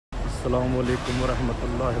Assalamu alaikum wa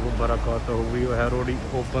rahmatullahi wa barakatuh. We have already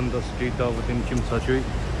opened the street within Chimsachui.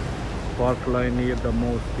 Park line near the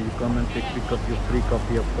mosque. You come and pick up your free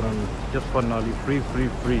copy of Quran. Just for Nali. Free.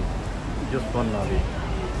 Just for Nali.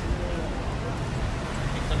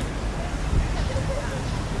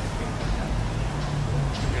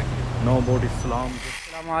 Know about Islam.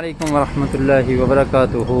 Assalamu alaikum wa rahmatullahi wa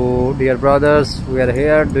barakatuh. Dear brothers, we are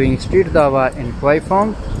here doing street dawah in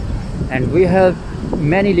Kwaifong, and we have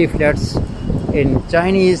many leaflets in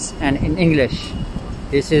Chinese and in English.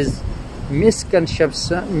 This is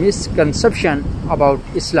misconception about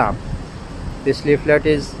Islam. This leaflet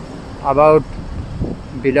is about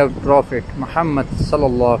beloved Prophet Muhammad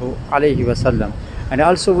sallallahu alaihi wasallam, and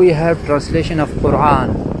also we have translation of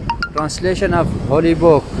Quran, translation of Holy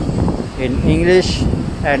Book in English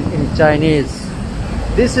and in Chinese.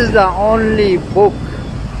 This is the only book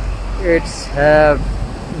it's have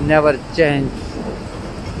never changed,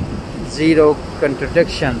 zero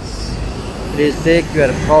contradictions. Please take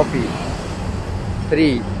your copy,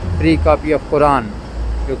 free copy of Quran.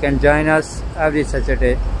 You can join us every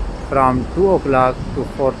Saturday from 2 o'clock to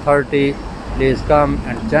 4:30. Please come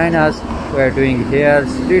and join us. We are doing here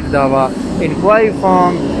street dawah in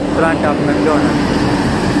Kwaifong, front of McDonald's.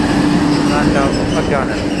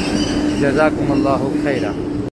 Jazakumullahu khaira.